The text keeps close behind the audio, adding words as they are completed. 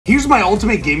Here's my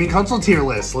ultimate gaming console tier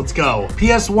list. Let's go.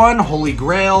 PS1, Holy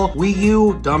Grail. Wii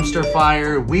U, Dumpster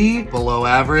Fire. Wii, below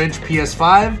average.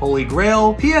 PS5, Holy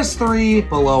Grail. PS3,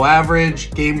 below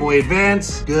average. Game Boy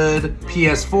Advance, good.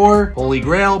 PS4, Holy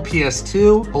Grail.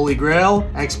 PS2, Holy Grail.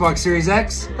 Xbox Series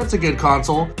X, that's a good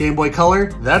console. Game Boy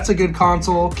Color, that's a good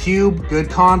console. Cube, good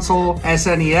console.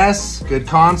 SNES, good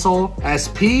console.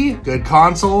 SP, good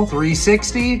console.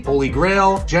 360, Holy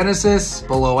Grail. Genesis,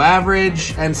 below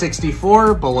average.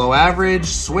 N64, below average.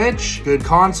 Switch, good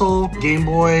console. Game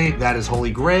Boy, that is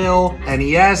Holy Grail.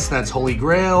 NES, that's Holy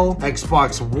Grail.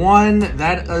 Xbox One,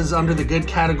 that is under the good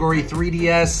category.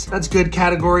 3DS, that's good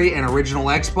category. And original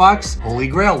Xbox, Holy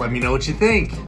Grail. Let me know what you think.